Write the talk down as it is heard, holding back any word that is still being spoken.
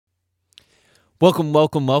Welcome,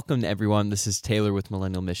 everyone. This is Taylor with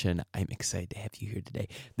Millennial Mission. I'm excited to have you here today.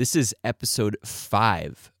 This is episode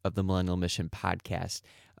 5 of the Millennial Mission podcast,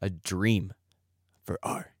 A Dream for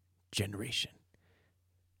Our Generation.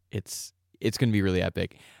 It's going to be really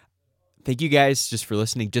epic. Thank you guys just for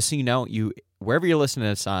listening. Just so you know, wherever you're listening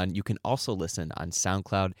to us on, you can also listen on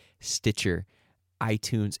SoundCloud, Stitcher,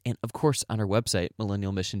 iTunes, and of course on our website,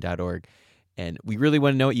 millennialmission.org. And we really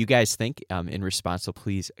want to know what you guys think in response, so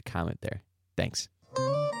please comment there. Thanks.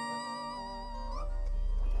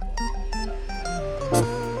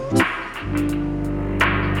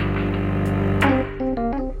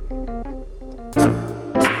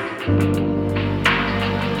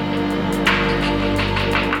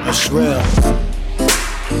 That's real.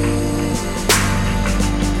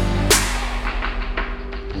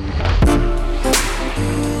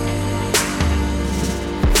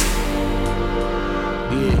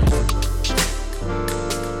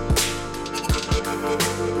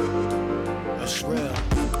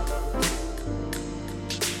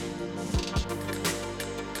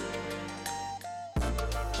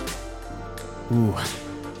 Ooh.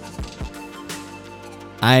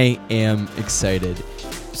 I am excited.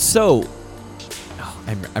 So,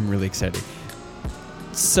 I'm really excited.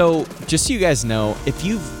 So, just so you guys know, if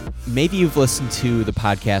you've listened to the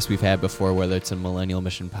podcast we've had before, whether it's a Millennial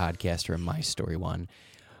Mission podcast or a My Story one,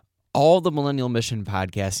 all the Millennial Mission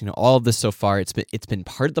podcasts, all of this so far, it's been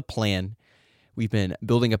part of the plan. We've been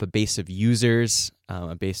building up a base of users,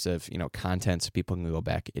 a base of content, so people can go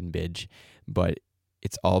back and binge, but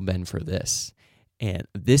it's all been for this. And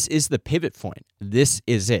this is the pivot point. This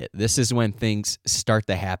is it. This is when things start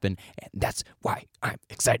to happen, and that's why I'm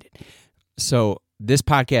excited. So this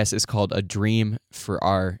podcast is called A Dream for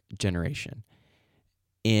Our Generation.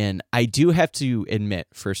 And I do have to admit,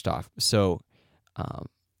 first off,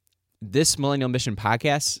 this Millennial Mission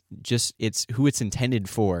podcast, it's who it's intended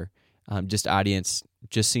for, just audience,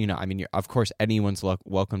 just so you know. I mean, of course, anyone's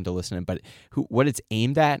welcome to listen, but what it's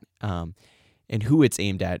aimed at, and who it's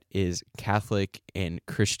aimed at is Catholic and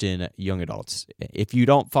Christian young adults. If you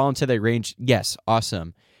don't fall into that range, yes,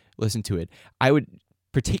 awesome, listen to it. I would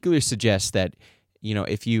particularly suggest that,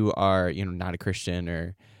 if you are, not a Christian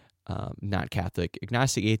or not Catholic,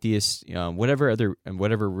 agnostic, atheist, whatever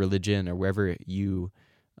religion or wherever you,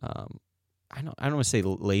 I don't want to say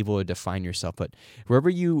label or define yourself, but wherever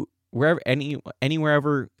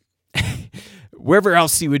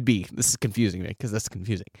else you would be. This is confusing me because that's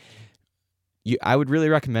confusing. I would really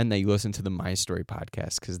recommend that you listen to the My Story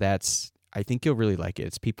podcast, because I think you'll really like it.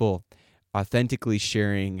 It's people authentically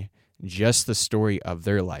sharing just the story of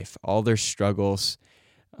their life, all their struggles,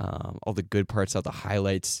 all the good parts, all the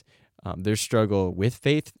highlights, their struggle with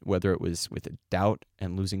faith, whether it was with a doubt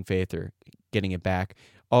and losing faith or getting it back,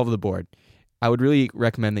 all over the board. I would really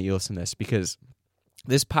recommend that you listen to this, because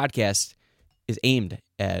this podcast is aimed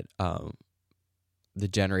at the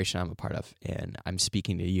generation I'm a part of, and I'm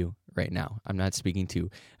speaking to you right now. I'm not speaking to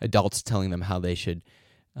adults telling them how they should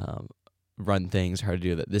run things, how to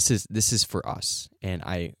do that. This is for us, and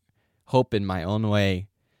I hope in my own way,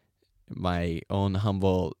 my own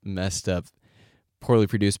humble, messed up, poorly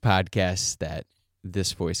produced podcast, that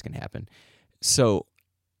this voice can happen. So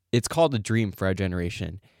it's called A Dream for Our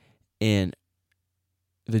Generation, and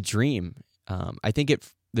the dream, I think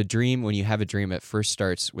the dream, when you have a dream, it first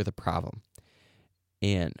starts with a problem.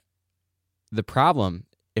 And the problem,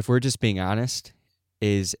 if we're just being honest,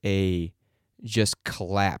 is a just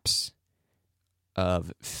collapse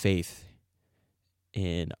of faith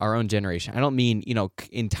in our own generation. I don't mean,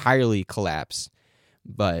 entirely collapse,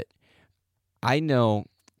 but I know,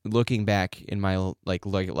 looking back in my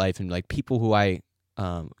life and people who I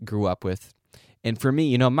grew up with, and for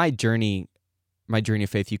me, my journey of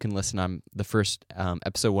faith, you can listen on the first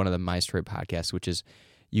episode 1 of the My Story podcast, which is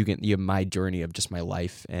you have my journey of just my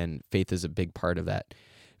life, and faith is a big part of that.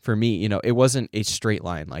 For me, it wasn't a straight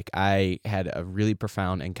line. I had a really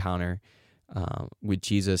profound encounter with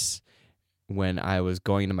Jesus when I was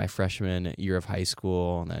going into my freshman year of high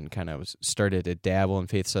school, and then kind of started to dabble in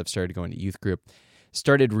faith stuff, started going to youth group,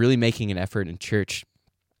 started really making an effort in church,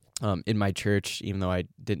 in my church, even though I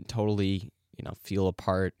didn't totally, feel a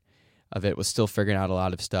part of it, was still figuring out a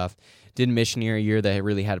lot of stuff. Did a missionary year that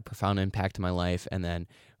really had a profound impact in my life, and then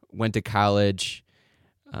went to college,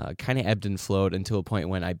 kind of ebbed and flowed until a point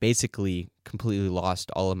when I basically completely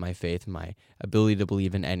lost all of my faith, my ability to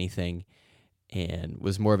believe in anything, and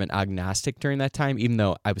was more of an agnostic during that time, even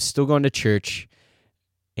though I was still going to church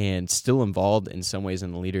and still involved in some ways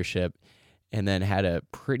in the leadership, and then had a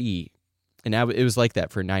pretty, and it was like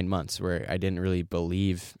that for 9 months where I didn't really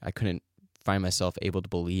believe, I couldn't find myself able to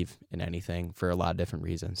believe in anything for a lot of different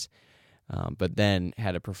reasons. but then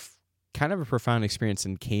had a kind of a profound experience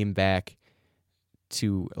and came back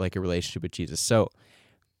to like a relationship with Jesus. So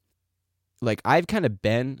like I've kind of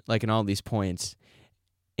been like in all these points,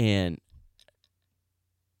 and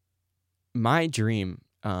my dream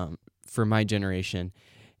for my generation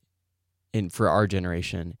and for our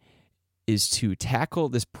generation is to tackle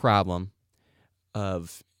this problem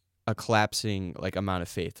of a collapsing like amount of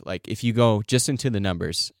faith. Like if you go just into the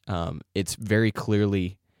numbers, it's very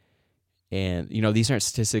clearly, and these aren't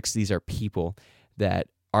statistics, these are people that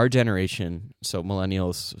our generation, so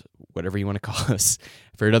millennials, whatever you want to call us,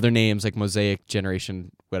 I've heard other names like Mosaic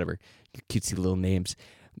generation, whatever, cutesy little names,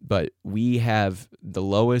 but we have the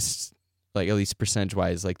lowest, like at least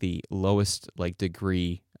percentage-wise, like the lowest like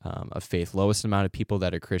degree of faith, lowest amount of people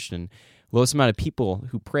that are Christian, lowest amount of people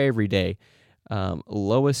who pray every day,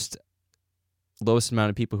 lowest amount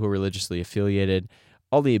of people who are religiously affiliated,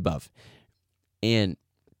 all the above. And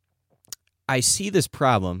I see this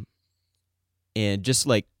problem, and just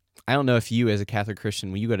like, I don't know if you as a Catholic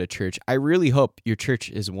Christian, when you go to church, I really hope your church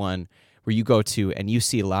is one where you go to and you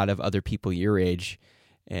see a lot of other people your age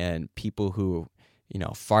and people who,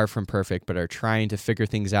 far from perfect, but are trying to figure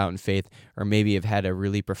things out in faith, or maybe have had a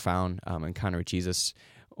really profound encounter with Jesus,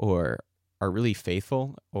 or are really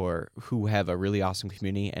faithful, or who have a really awesome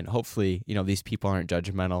community. And hopefully, these people aren't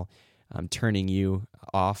judgmental, turning you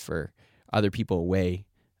off or other people away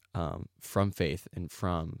from faith and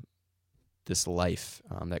from this life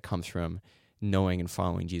that comes from knowing and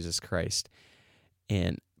following Jesus Christ.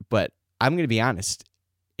 But I'm going to be honest,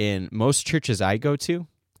 in most churches I go to,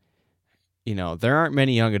 there aren't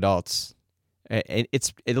many young adults.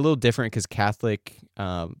 It's a little different because Catholic,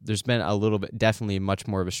 there's been a little bit, definitely much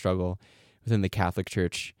more of a struggle within the Catholic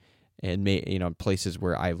Church and places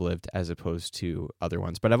where I've lived as opposed to other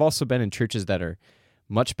ones. But I've also been in churches that are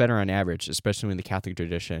much better on average, especially in the Catholic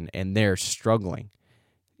tradition, and they're struggling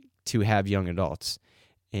to have young adults.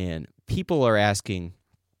 And people are asking,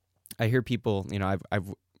 I hear people,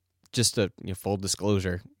 I've just a full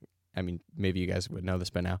disclosure, I mean, maybe you guys would know this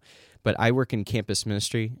by now, but I work in campus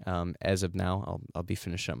ministry. As of now, I'll be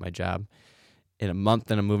finishing up my job in a month,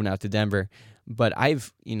 and I'm moving out to Denver. But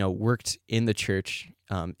I've worked in the church,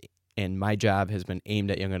 and my job has been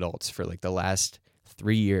aimed at young adults for like the last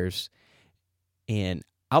 3 years. And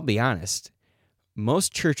I'll be honest,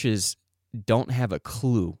 most churches don't have a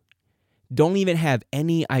clue, don't even have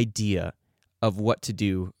any idea of what to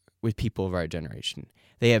do with people of our generation.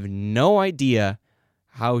 They have no idea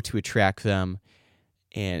how to attract them.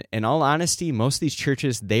 And in all honesty, most of these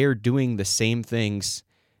churches, they are doing the same things,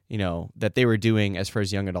 that they were doing as far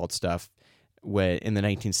as young adult stuff in the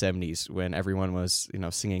 1970s when everyone was,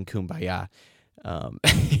 singing Kumbaya.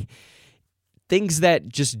 Things that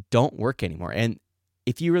just don't work anymore. And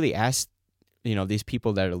if you really ask, these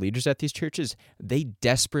people that are leaders at these churches, they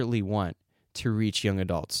desperately want to reach young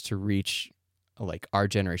adults, to reach like our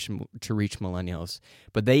generation, to reach millennials,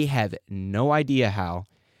 but they have no idea how.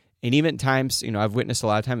 And even at times, I've witnessed a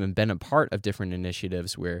lot of time and been a part of different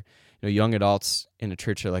initiatives where, young adults in a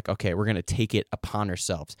church are like, okay, we're going to take it upon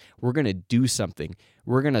ourselves. We're going to do something.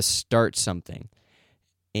 We're going to start something.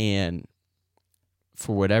 And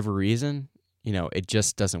for whatever reason, it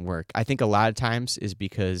just doesn't work. I think a lot of times is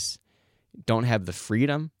because we don't have the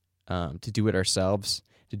freedom to do it ourselves,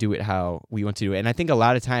 to do it how we want to do it. And I think a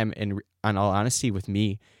lot of time, in all honesty, with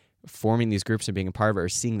me forming these groups and being a part of it, or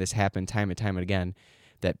seeing this happen time and time again,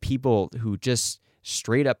 that people who just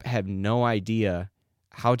straight up have no idea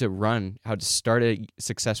how to start a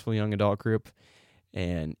successful young adult group,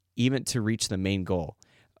 and even to reach the main goal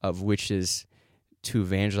of which is to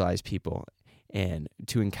evangelize people and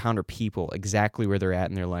to encounter people exactly where they're at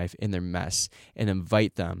in their life, in their mess, and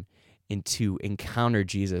invite them into encounter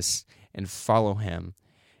Jesus and follow him,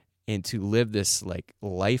 and to live this like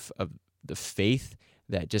life of the faith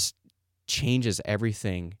that just changes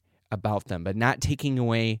everything about them, but not taking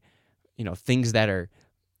away, things that are,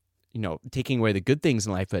 taking away the good things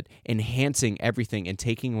in life, but enhancing everything and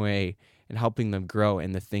taking away and helping them grow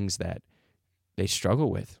in the things that they struggle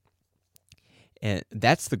with. And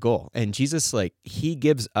that's the goal. And Jesus, he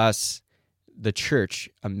gives us, the church,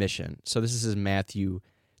 a mission. So this is Matthew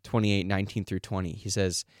 28:19 through 20. He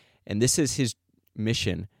says, and this is his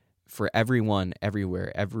mission for everyone,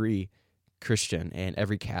 everywhere, every Christian and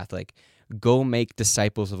every Catholic: go make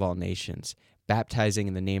disciples of all nations, baptizing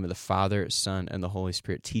in the name of the Father, Son, and the Holy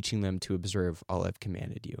Spirit, teaching them to observe all I've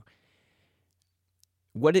commanded you.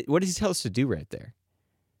 What does he tell us to do right there?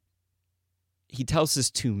 He tells us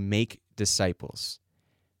to make disciples.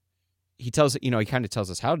 He kind of tells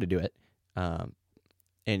us how to do it.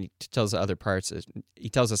 and he tells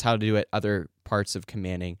us how to do it, other parts of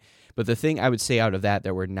commanding. But the thing I would say out of that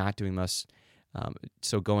we're not doing most,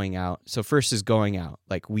 so going out. So first is going out.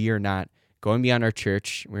 Like, we are not going beyond our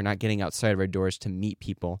church. We're not getting outside of our doors to meet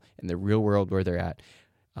people in the real world where they're at.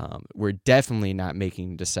 We're definitely not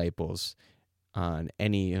making disciples on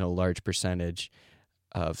any large percentage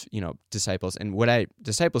of disciples. And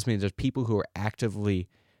disciples means there's people who are actively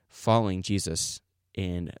following Jesus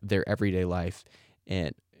in their everyday life.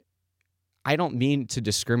 And I don't mean to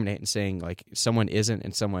discriminate in saying like someone isn't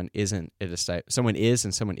and someone isn't a disciple. Someone is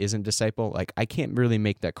and someone isn't a disciple. Like, I can't really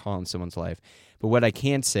make that call in someone's life. But what I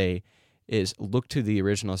can say is look to the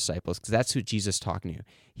original disciples, because that's who Jesus is talking to.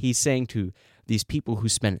 He's saying to these people who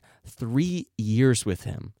spent 3 years with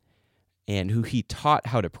him and who he taught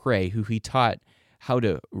how to pray, who he taught how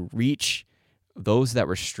to reach those that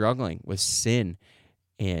were struggling with sin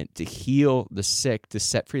and to heal the sick, to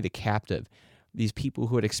set free the captive. These people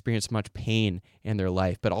who had experienced much pain in their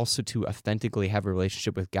life, but also to authentically have a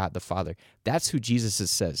relationship with God the Father. That's who Jesus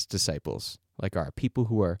says disciples are, people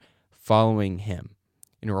who are following him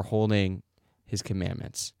and who are holding his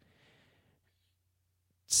commandments.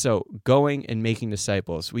 So going and making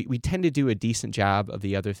disciples, we tend to do a decent job of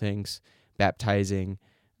the other things, baptizing.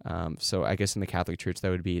 So I guess in the Catholic Church, that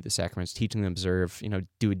would be the sacraments, teaching them, observe,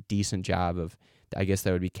 do a decent job of, I guess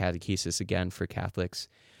that would be catechesis again for Catholics.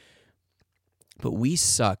 But we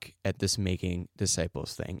suck at this making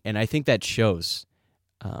disciples thing. And I think that shows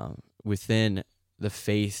within the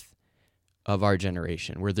faith of our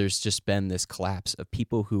generation, where there's just been this collapse of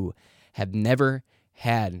people who have never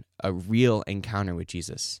had a real encounter with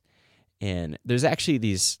Jesus. And there's actually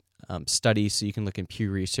these studies, so you can look in Pew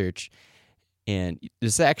Research, and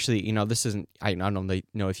this actually, this isn't, I don't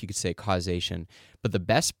know if you could say causation, but the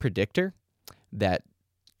best predictor that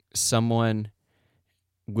someone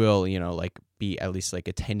will, be at least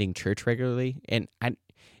attending church regularly, and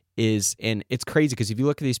it's crazy because if you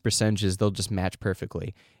look at these percentages, they'll just match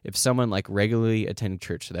perfectly. If someone regularly attending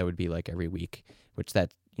church, so that would be every week, which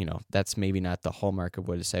that's maybe not the hallmark of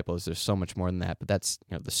what a disciple is. There's so much more than that, but that's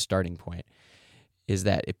the starting point. Is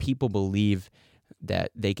that if people believe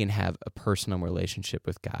that they can have a personal relationship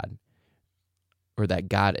with God, or that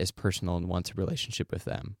God is personal and wants a relationship with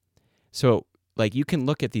them. So you can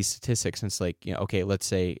look at these statistics and it's okay, let's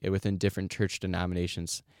say within different church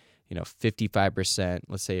denominations, 55%,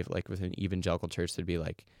 let's say if within evangelical church, there'd be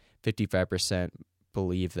 55%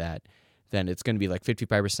 believe that, then it's going to be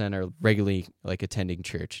 55% are regularly attending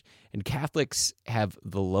church. And Catholics have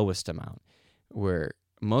the lowest amount, where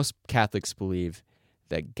most Catholics believe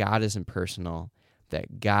that God is impersonal,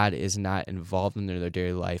 that God is not involved in their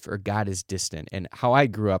daily life, or God is distant. And how I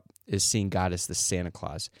grew up is seeing God as the Santa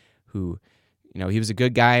Claus who, he was a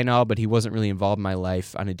good guy and all, but he wasn't really involved in my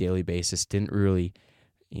life on a daily basis, didn't really,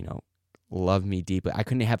 love me deeply. I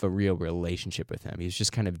couldn't have a real relationship with him. He was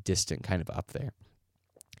just kind of distant, kind of up there.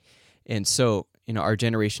 And so, our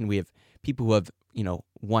generation, we have people who have,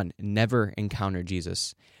 one, never encountered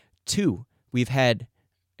Jesus. Two, we've had,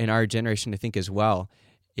 in our generation, I think as well,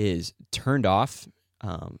 is turned off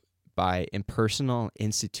by impersonal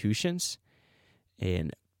institutions,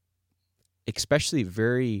 and especially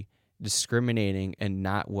very discriminating and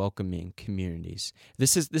not welcoming communities.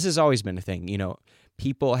 This has always been a thing,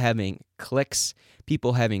 people having cliques,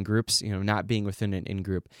 people having groups, not being within an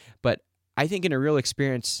in-group. But I think in a real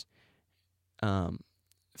experience,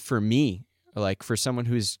 for me, for someone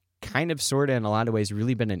who's kind of, sort of, in a lot of ways,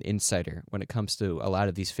 really been an insider when it comes to a lot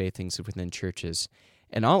of these faith things within churches.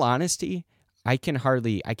 In all honesty, I can't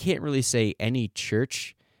really say any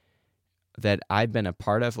church that I've been a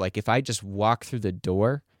part of. If I just walk through the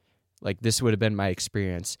door, this would have been my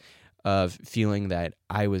experience of feeling that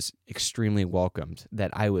I was extremely welcomed, that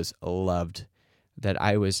I was loved, that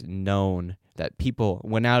I was known, that people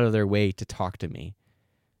went out of their way to talk to me.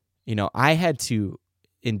 I had to,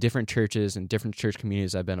 in different churches and different church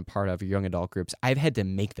communities I've been a part of, young adult groups, I've had to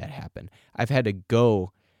make that happen. I've had to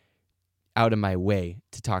go out of my way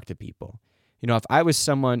to talk to people. If I was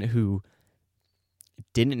someone who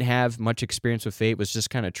didn't have much experience with faith, was just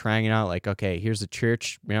kind of trying it out, okay, here's a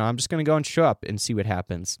church, I'm just going to go and show up and see what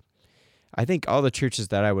happens. I think all the churches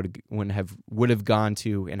that I would have gone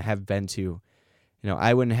to and have been to,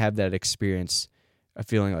 I wouldn't have that experience of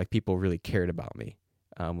feeling like people really cared about me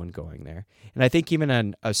when going there. And I think even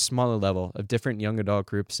on a smaller level of different young adult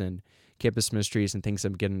groups and campus ministries and things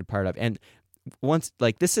I'm getting a part of. And once,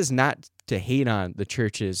 this is not to hate on the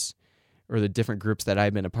churches or the different groups that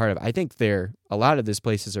I've been a part of. I think a lot of these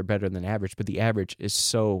places are better than average, but the average is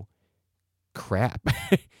so crap.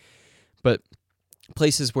 But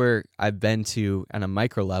places where I've been to on a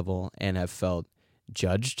micro level and have felt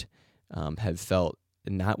judged, have felt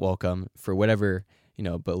not welcome for whatever,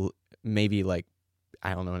 but maybe like,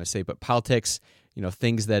 I don't know what to say, but politics,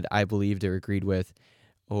 things that I believed or agreed with,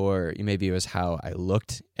 or maybe it was how I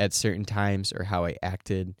looked at certain times or how I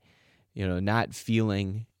acted, not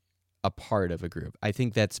feeling a part of a group. I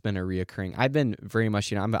think that's been a reoccurring. I've been very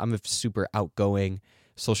much, I'm a super outgoing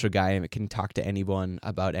social guy and can talk to anyone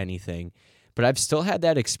about anything, but I've still had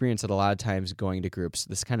that experience at a lot of times going to groups,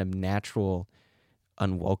 this kind of natural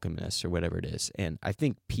unwelcomeness or whatever it is. And I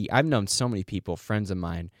think I've known so many people, friends of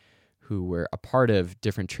mine, who were a part of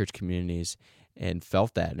different church communities and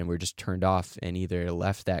felt that and were just turned off and either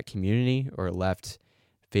left that community or left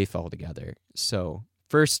faith altogether. So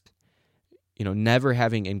first, never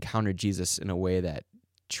having encountered Jesus in a way that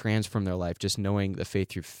transformed their life, just knowing the faith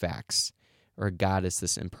through facts or God is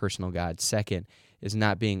this impersonal God. Second is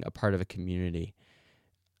not being a part of a community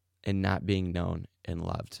and not being known and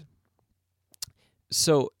loved.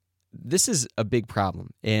 So this is a big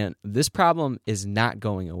problem, and this problem is not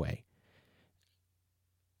going away.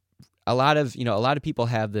 A lot of people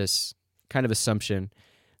have this kind of assumption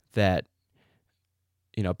that,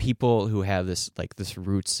 people who have this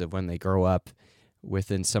roots of when they grow up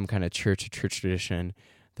within some kind of church or church tradition,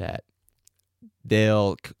 that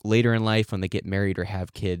they'll later in life when they get married or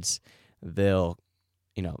have kids, they'll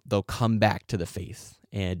come back to the faith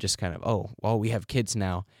and just kind of, we have kids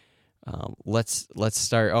now. Let's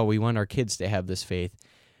start. We want our kids to have this faith.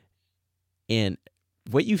 And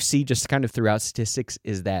what you see just kind of throughout statistics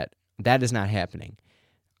is that is not happening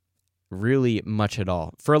really much at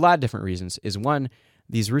all for a lot of different reasons. Is one,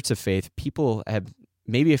 these roots of faith, people have,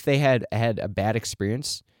 maybe if they had a bad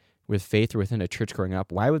experience with faith or within a church growing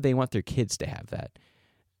up, why would they want their kids to have that?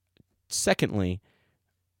 Secondly,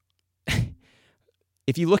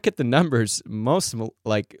 if you look at the numbers,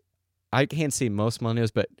 I can't say most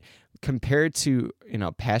millennials, but compared to,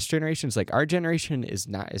 past generations, like our generation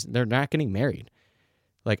they're not getting married.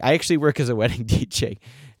 Like I actually work as a wedding DJ,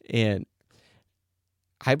 and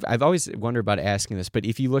I've always wondered about asking this, but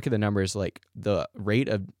if you look at the numbers, like the rate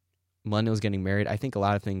of millennials getting married, I think a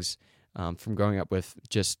lot of things from growing up with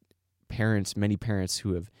just many parents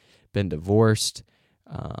who have been divorced,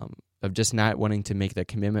 of just not wanting to make that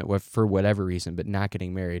commitment for whatever reason, but not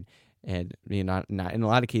getting married, and not in a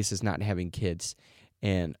lot of cases not having kids.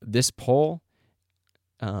 And this poll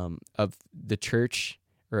of the church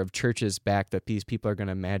or of churches back that these people are going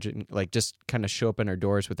to imagine, like just kind of show up in our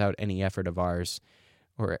doors without any effort of ours,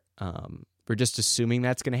 or we're just assuming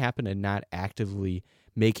that's going to happen and not actively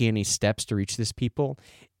making any steps to reach this people.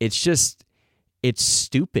 It's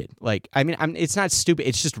stupid. Like, it's not stupid.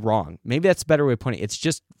 It's just wrong. Maybe that's a better way of putting it. It's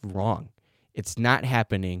just wrong. It's not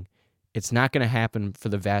happening. It's not going to happen for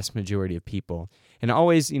the vast majority of people. And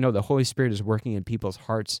always, the Holy Spirit is working in people's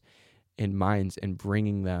hearts and minds and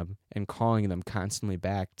bringing them and calling them constantly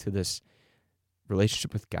back to this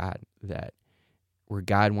relationship with God, where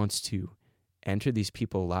God wants to enter these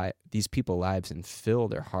people's lives and fill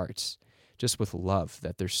their hearts just with love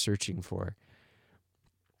that they're searching for.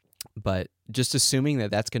 But just assuming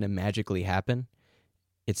that that's going to magically happen,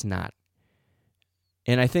 it's not.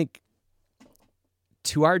 And I think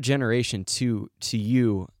to our generation, to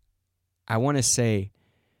you, I want to say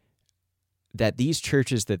that these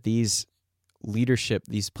churches, that these leadership,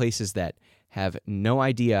 these places that have no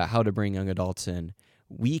idea how to bring young adults in,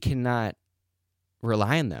 we cannot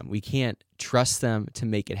rely on them. We can't trust them to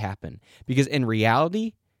make it happen. Because in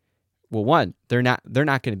reality, well, one, they're not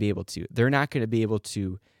going to be able to. They're not going to be able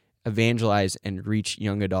to evangelize and reach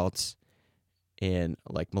young adults and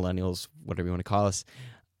like millennials, whatever you want to call us,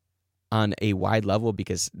 on a wide level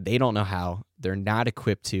because they don't know how. They're not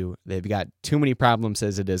equipped to. They've got too many problems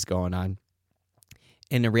as it is going on.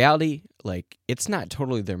 And in reality, it's not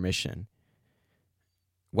totally their mission.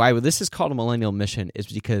 Why this is called a millennial mission is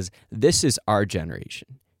because this is our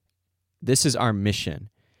generation. This is our mission.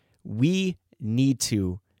 We need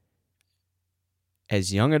to,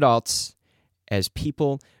 as young adults, as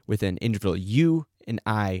people within individual, you and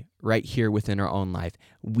I, right here within our own life,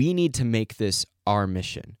 we need to make this our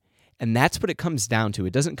mission. And that's what it comes down to.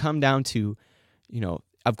 It doesn't come down to,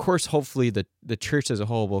 of course, hopefully the church as a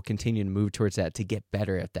whole will continue to move towards that to get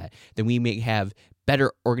better at that. Then we may have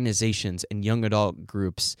better organizations and young adult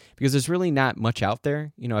groups because there's really not much out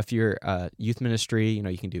there. If you're youth ministry,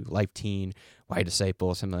 you can do Life Teen, Y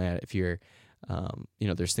Disciple, something like that. If you're,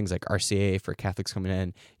 there's things like RCA for Catholics coming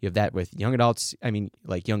in. You have that with young adults.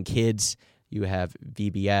 Like young kids. You have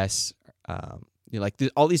VBS.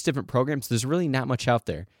 All these different programs. There's really not much out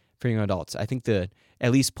there for young adults. I think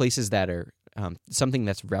at least places that are something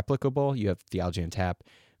that's replicable. You have Theology on Tap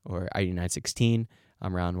or ID 916.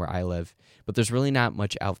 around where I live, but there's really not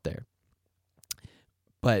much out there.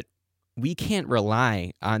 But we can't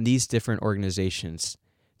rely on these different organizations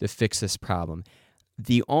to fix this problem.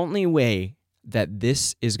 The only way that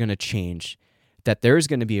this is going to change, that there is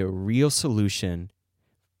going to be a real solution,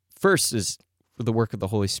 first is the work of the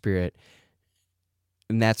Holy Spirit,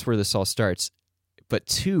 and that's where this all starts. But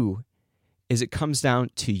two is it comes down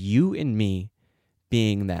to you and me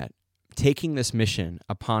being that, taking this mission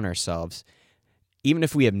upon ourselves. Even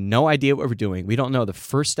if we have no idea what we're doing, we don't know the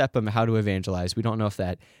first step of how to evangelize. We don't know if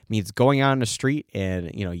that means going out on the street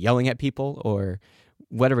and, yelling at people or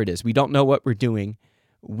whatever it is. We don't know what we're doing.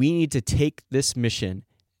 We need to take this mission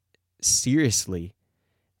seriously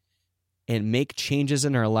and make changes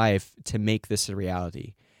in our life to make this a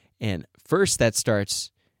reality. And first, that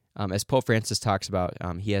starts, as Pope Francis talks about.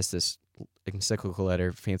 He has this encyclical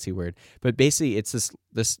letter, fancy word, but basically it's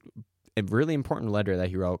this a really important letter that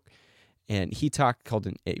he wrote. And he called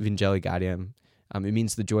an Evangelii Gaudium. It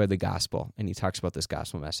means the joy of the gospel, and he talks about this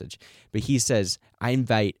gospel message. But he says, I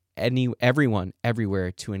invite everyone,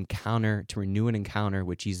 everywhere to renew an encounter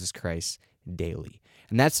with Jesus Christ daily.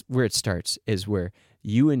 And that's where it starts, is where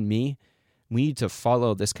you and me, we need to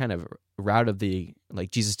follow this kind of route of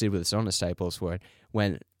like Jesus did with his own disciples, where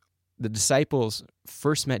when the disciples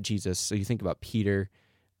first met Jesus, so you think about Peter,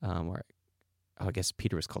 I guess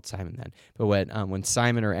Peter was called Simon then. But when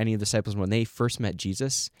Simon or any of the disciples, when they first met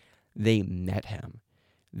Jesus, they met him.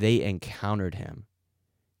 They encountered him.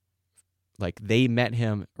 Like they met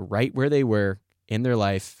him right where they were in their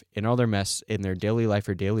life, in all their mess, in their daily life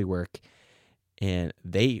or daily work. And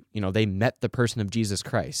they met the person of Jesus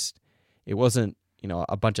Christ. It wasn't,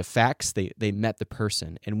 a bunch of facts. They met the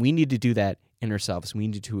person. And we need to do that in ourselves. We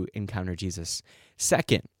need to encounter Jesus.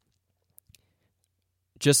 Second,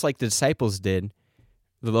 just like the disciples did,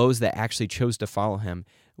 those that actually chose to follow him,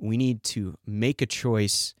 we need to make a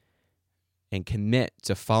choice and commit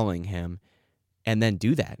to following him, and then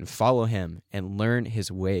do that and follow him and learn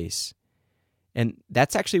his ways. And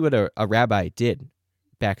that's actually what a rabbi did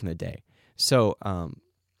back in the day. So,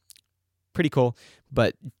 pretty cool.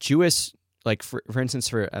 But Jewish, like for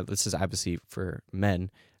instance, this is obviously for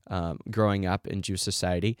men, growing up in Jewish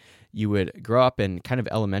society, you would grow up in kind of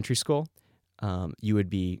elementary school. You would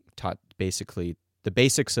be taught basically the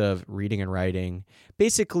basics of reading and writing,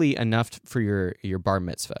 basically enough for your bar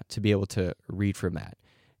mitzvah to be able to read from that,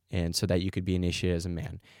 and so that you could be initiated as a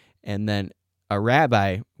man. And then a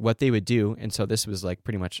rabbi, what they would do, and so this was like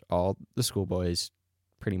pretty much all the schoolboys,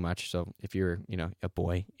 pretty much. So if you're, a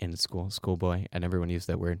boy in schoolboy, I never want to use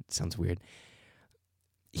that word. It sounds weird.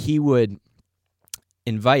 He would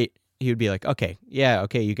be like, okay,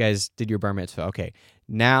 you guys did your bar mitzvah. Okay,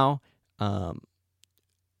 now,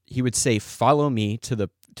 he would say, follow me to the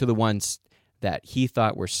ones that he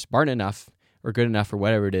thought were smart enough or good enough or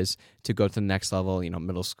whatever it is to go to the next level,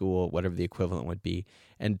 middle school, whatever the equivalent would be.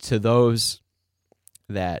 And to those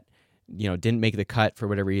that, didn't make the cut for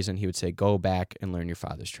whatever reason, he would say, go back and learn your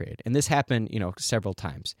father's trade. And this happened, several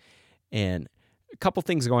times. And a couple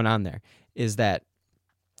things going on there is that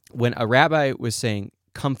when a rabbi was saying,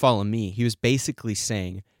 come follow me, he was basically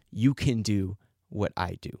saying, you can do what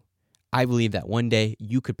I do. I believe that one day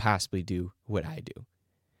you could possibly do what I do.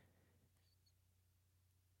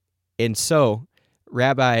 And so,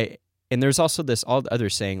 Rabbi, and there's also this all other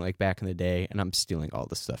saying like back in the day, and I'm stealing all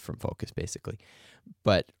this stuff from Focus basically,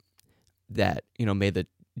 but that, may the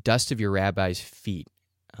dust of your rabbi's feet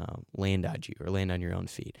land on you or land on your own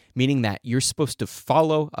feet, meaning that you're supposed to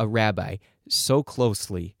follow a rabbi so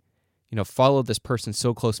closely, follow this person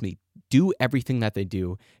so closely, do everything that they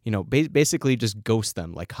do, basically just ghost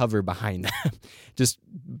them, like hover behind them, just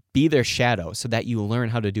be their shadow so that you learn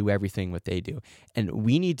how to do everything what they do. And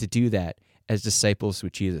we need to do that as disciples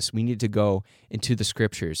with Jesus. We need to go into the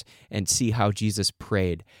scriptures and see how Jesus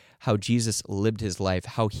prayed, how Jesus lived his life,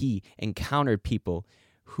 how he encountered people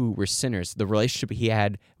who were sinners, the relationship he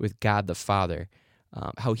had with God the Father,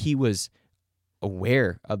 how he was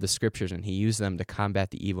aware of the scriptures and he used them to combat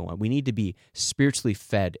the evil one. We need to be spiritually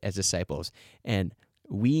fed as disciples, and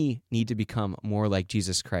we need to become more like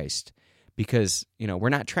Jesus Christ, because we're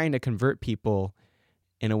not trying to convert people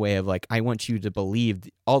in a way of like, I want you to believe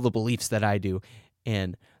all the beliefs that I do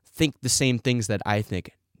and think the same things that I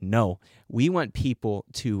think. No, we want people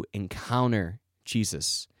to encounter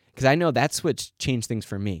Jesus, because I know that's what changed things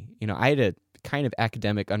for me. I had a kind of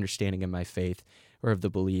academic understanding of my faith or of the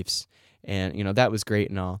beliefs, and, that was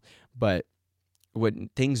great and all. But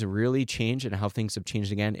when things really change and how things have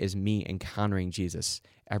changed again is me encountering Jesus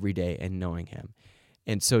every day and knowing him.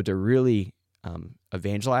 And so to really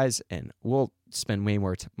evangelize, and we'll spend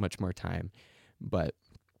much more time, but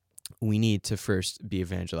we need to first be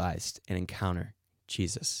evangelized and encounter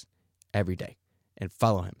Jesus every day and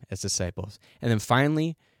follow him as disciples. And then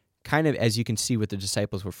finally, kind of as you can see with the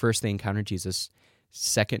disciples, where first they encountered Jesus,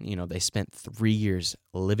 second, they spent 3 years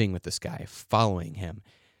living with this guy, following him,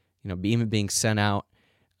 even being sent out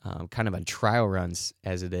kind of on trial runs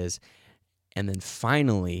as it is. And then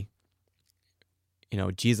finally,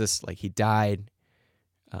 Jesus, he died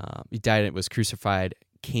and was crucified,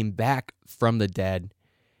 came back from the dead,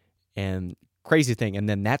 and crazy thing. And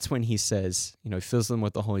then that's when he says, he fills them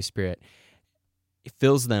with the Holy Spirit. He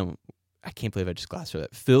fills them, I can't believe I just glassed through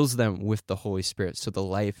that, fills them with the Holy Spirit. So the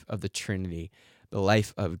life of the Trinity, the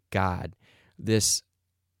life of God, this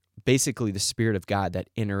basically the Spirit of God that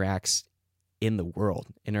interacts in the world,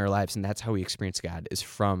 in our lives, and that's how we experience God, is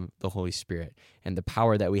from the Holy Spirit. And the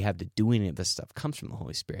power that we have to do any of this stuff comes from the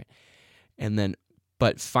Holy Spirit. And then,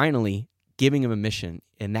 but finally, giving him a mission,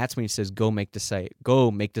 and that's when he says, go make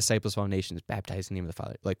disciples of all nations, baptize in the name of the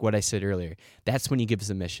Father. Like what I said earlier, that's when he gives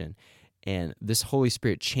the mission. And this Holy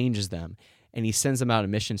Spirit changes them, and he sends them out on a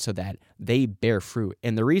mission so that they bear fruit.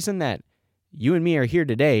 And the reason that you and me are here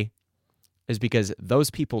today is because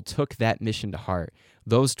those people took that mission to heart.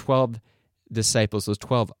 Those 12 disciples, those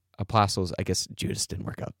 12 apostles, I guess Judas didn't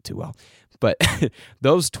work out too well, but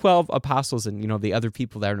those 12 apostles and, the other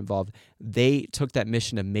people that are involved, they took that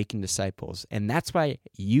mission of making disciples. And that's why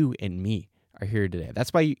you and me are here today.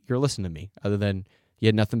 That's why you're listening to me, other than you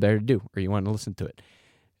had nothing better to do or you want to listen to it.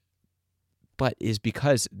 But is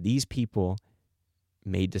because these people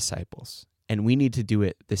made disciples, and we need to do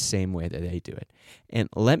it the same way that they do it. And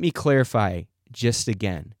let me clarify just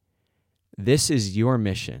again, this is your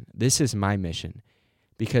mission. This is my mission,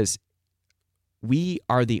 because we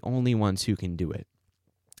are the only ones who can do it.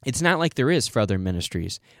 It's not like there is for other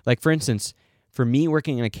ministries. Like, for instance, for me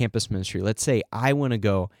working in a campus ministry, let's say I want to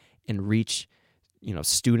go and reach,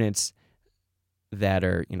 students that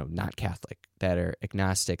are, not Catholic, that are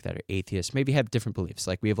agnostic, that are atheists, maybe have different beliefs.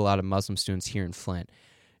 Like we have a lot of Muslim students here in Flint.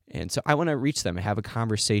 And so I want to reach them and have a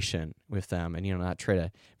conversation with them and, not try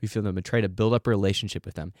to refill them, but try to build up a relationship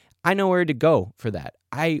with them. I know where to go for that.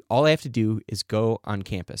 All I have to do is go on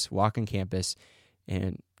campus, walk on campus,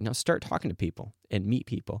 and, start talking to people and meet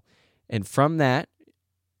people. And from that,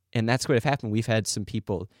 and that's what have happened. We've had some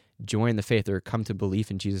people join the faith or come to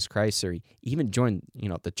belief in Jesus Christ, or even join,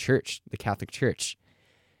 the church, the Catholic Church.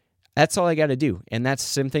 That's all I got to do. And that's the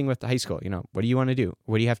same thing with the high school. What do you want to do?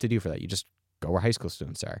 What do you have to do for that? You just go where high school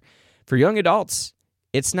students are. For young adults,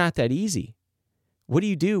 it's not that easy. What do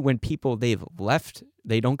you do when people, they've left,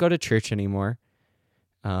 they don't go to church anymore?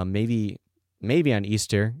 Maybe on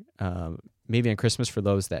Easter, maybe on Christmas for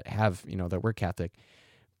those that have, that were Catholic.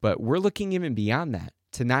 But we're looking even beyond that,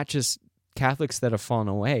 to not just Catholics that have fallen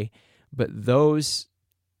away, but those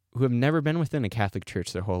who have never been within a Catholic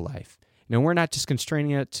church their whole life. We're not just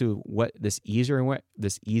constraining it to this easier,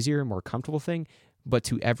 more comfortable thing, but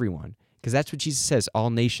to everyone. Because that's what Jesus says,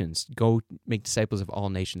 all nations, go make disciples of all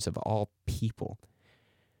nations, of all people.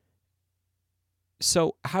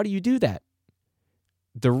 So how do you do that?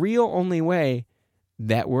 The real only way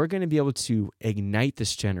that we're going to be able to ignite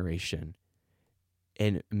this generation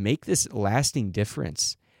and make this lasting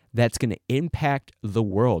difference that's going to impact the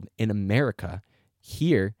world in America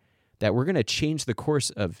here, that we're going to change the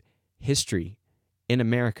course of history in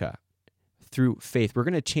America through faith. We're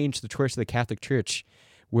going to change the course of the Catholic Church,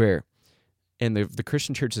 and the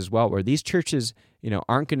Christian church as well, where these churches,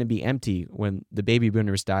 aren't going to be empty when the baby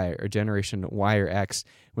boomers die, or Generation Y or X,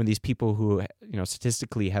 when these people who,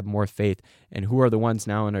 statistically have more faith, and who are the ones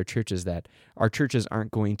now in our churches, that our churches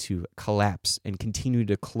aren't going to collapse and continue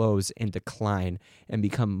to close and decline and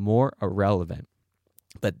become more irrelevant.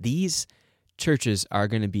 But these churches are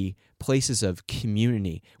going to be places of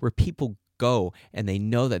community where people go and they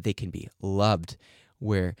know that they can be loved,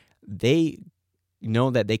 where they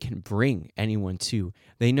know that they can bring anyone to.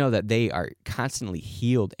 They know that they are constantly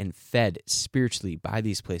healed and fed spiritually by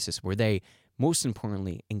these places, where they, most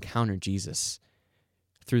importantly, encounter Jesus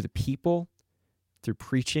through the people, through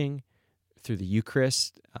preaching, through the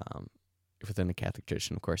Eucharist, within the Catholic Church,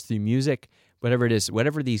 and of course, through music, whatever it is,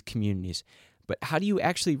 whatever these communities. But how do you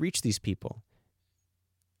actually reach these people?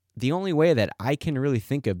 The only way that I can really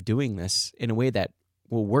think of doing this in a way that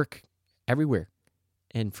will work everywhere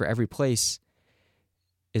and for every place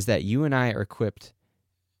is that you and I are equipped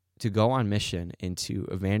to go on mission and to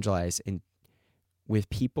evangelize with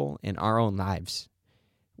people in our own lives,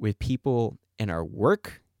 with people in our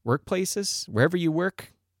workplaces, wherever you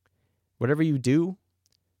work, whatever you do,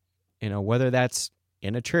 whether that's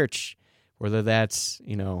in a church, whether that's,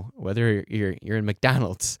 whether you're in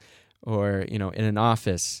McDonald's or, in an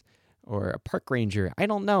office or a park ranger. I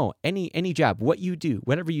don't know. Any job, what you do,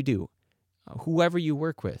 whatever you do, whoever you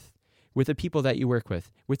work with the people that you work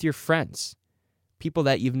with your friends, people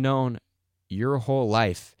that you've known your whole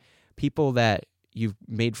life, people that you've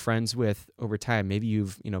made friends with over time. Maybe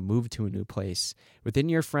you've, moved to a new place. Within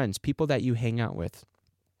your friends, people that you hang out with.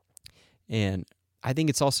 And I think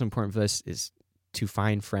it's also important for this is to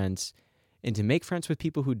find friends and to make friends with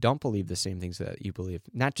people who don't believe the same things that you believe.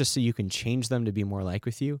 Not just so you can change them to be more like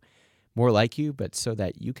you, but so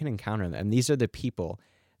that you can encounter them. And these are the people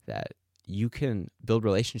that you can build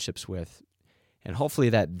relationships with, and hopefully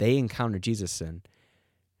that they encounter Jesus in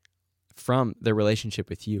from their relationship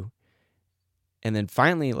with you. And then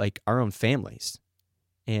finally, like our own families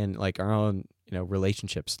and like our own,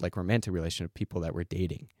 relationships, like romantic relationship, people that we're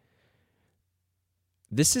dating.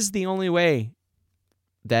 This is the only way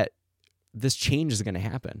that this change is going to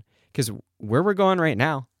happen. Because where we're going right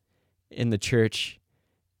now in the church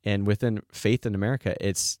and within faith in America,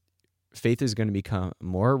 faith is going to become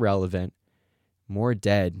more irrelevant, more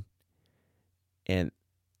dead, and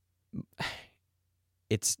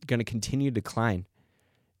it's going to continue to decline.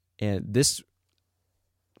 And this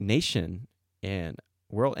nation and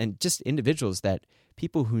world and just individuals, that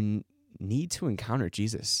people who need to encounter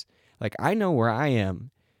Jesus. Like I know where I am,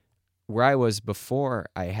 where I was before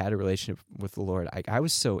I had a relationship with the Lord. I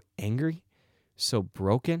was so angry, so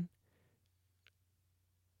broken.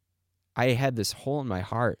 I had this hole in my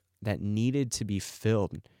heart that needed to be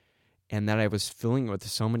filled, and that I was filling with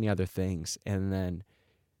so many other things. And then,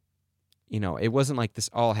 it wasn't like this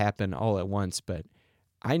all happened all at once, but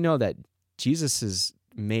I know that Jesus has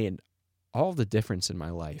made all the difference in my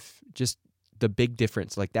life, just the big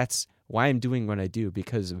difference. Like that's why I'm doing what I do,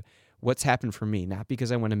 because of what's happened for me, not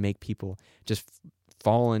because I want to make people just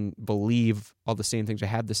fall and believe all the same things or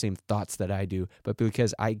have the same thoughts that I do, but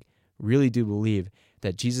because I really do believe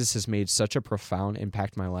that Jesus has made such a profound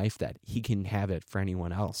impact in my life that he can have it for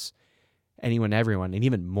anyone else, everyone, and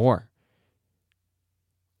even more.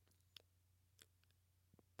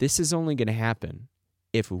 This is only going to happen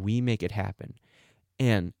if we make it happen.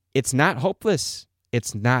 And it's not hopeless.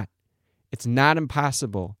 It's not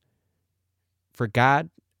impossible. For God,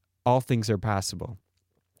 all things are possible.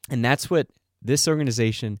 And that's what this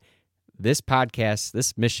organization, this podcast,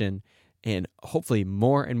 this mission, and hopefully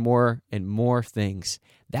more and more and more things,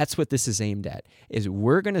 that's what this is aimed at, is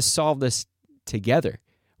we're going to solve this together.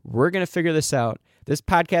 We're going to figure this out. This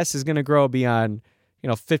podcast is going to grow beyond,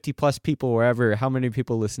 50 plus people, wherever, how many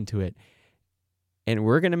people listen to it. And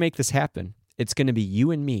we're going to make this happen. It's going to be you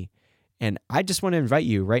and me. And I just want to invite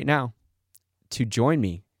you right now to join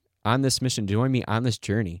me on this mission, join me on this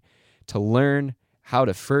journey to learn how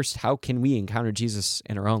can we encounter Jesus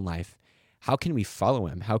in our own life? How can we follow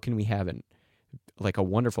him? How can we have a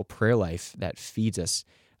wonderful prayer life that feeds us,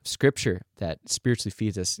 scripture that spiritually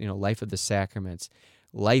feeds us, life of the sacraments,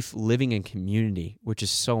 life living in community, which is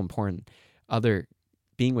so important.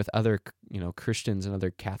 Being with other, Christians and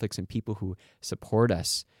other Catholics and people who support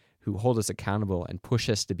us, who hold us accountable and push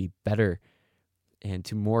us to be better and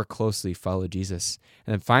to more closely follow Jesus.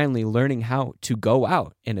 And then finally, learning how to go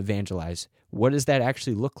out and evangelize. What does that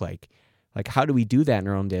actually look like? Like, how do we do that in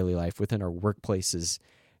our own daily life, within our workplaces,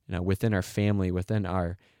 within our family, within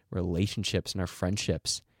our relationships and our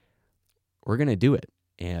friendships? We're going to do it.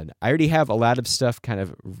 And I already have a lot of stuff kind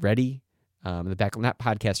of ready in the back, not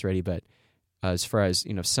podcast ready, but as far as,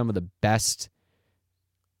 some of the best,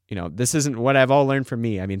 this isn't what I've all learned from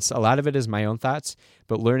me. I mean, a lot of it is my own thoughts,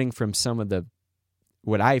 but learning from some of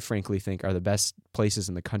what I frankly think are the best places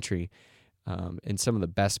in the country, and some of the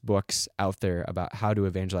best books out there about how to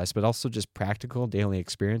evangelize, but also just practical daily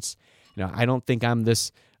experience. I don't think I'm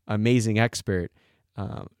this amazing expert,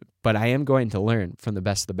 but I am going to learn from the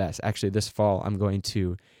best of the best. Actually, this fall, I'm going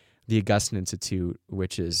to the Augustine Institute,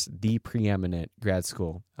 which is the preeminent grad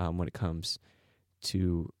school when it comes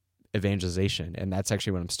to evangelization. And that's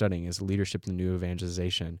actually what I'm studying, is leadership in the new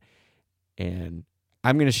evangelization. And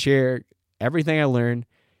I'm going to share everything I learned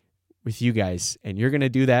with you guys, and you're going to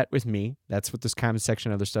do that with me. That's what this comment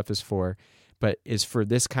section and other stuff is for, but is for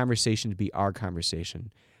this conversation to be our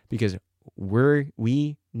conversation, because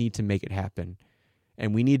we need to make it happen,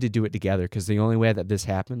 and we need to do it together, because the only way that this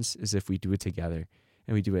happens is if we do it together,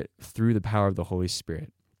 and we do it through the power of the Holy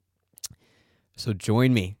Spirit. So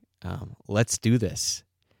join me. Let's do this.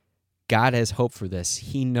 God has hope for this.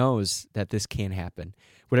 He knows that this can happen.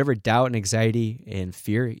 Whatever doubt and anxiety and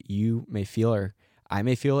fear you may feel, or I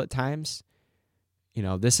may feel at times,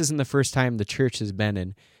 this isn't the first time the church has been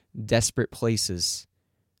in desperate places.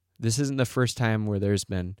 This isn't the first time where there's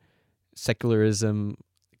been secularism,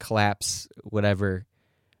 collapse, whatever.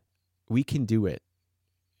 We can do it.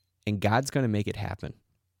 and God's going to make it happen.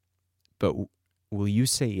 But will you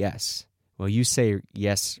say yes? Will you say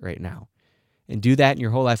yes right now? And do that in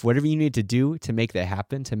your whole life. Whatever you need to do to make that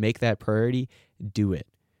happen, to make that priority, do it.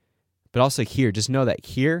 But also here, just know that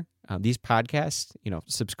here, these podcasts,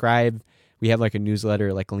 subscribe. We have like a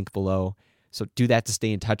newsletter, like link below. So do that to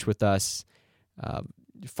stay in touch with us.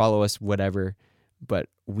 Follow us, whatever. But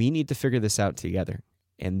we need to figure this out together.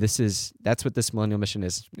 And that's what this Millennial Mission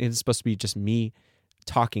is. It's supposed to be just me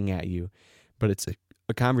talking at you, but it's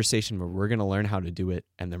a conversation where we're going to learn how to do it,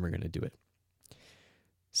 and then we're going to do it.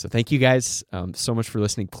 So thank you guys so much for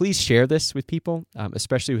listening. Please share this with people,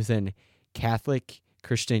 especially within Catholic,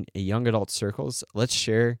 Christian, and young adult circles. Let's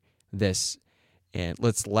share this, and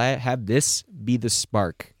let's have this be the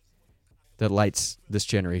spark that lights this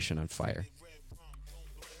generation on fire.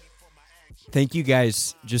 Thank you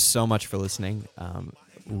guys just so much for listening.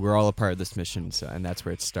 We're all a part of this mission, and that's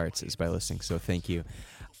where it starts, is by listening. So thank you.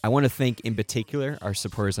 I want to thank, in particular, our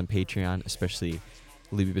supporters on Patreon, especially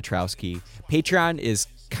Libby Petrowski. Patreon is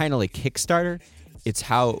kind of like Kickstarter. It's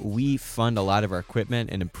how we fund a lot of our equipment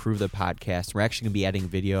and improve the podcast. We're actually going to be adding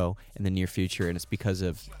video in the near future, and it's because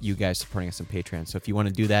of you guys supporting us on Patreon. So if you want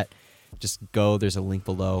to do that, just go. There's a link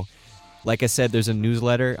below. Like I said, there's a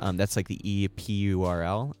newsletter. That's like the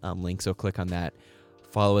EPURL link, so click on that.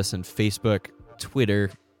 Follow us on Facebook, Twitter,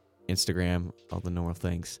 Instagram, all the normal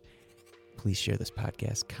things. Please share this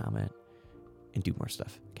podcast, comment, and do more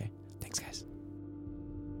stuff. Okay? Thanks, guys.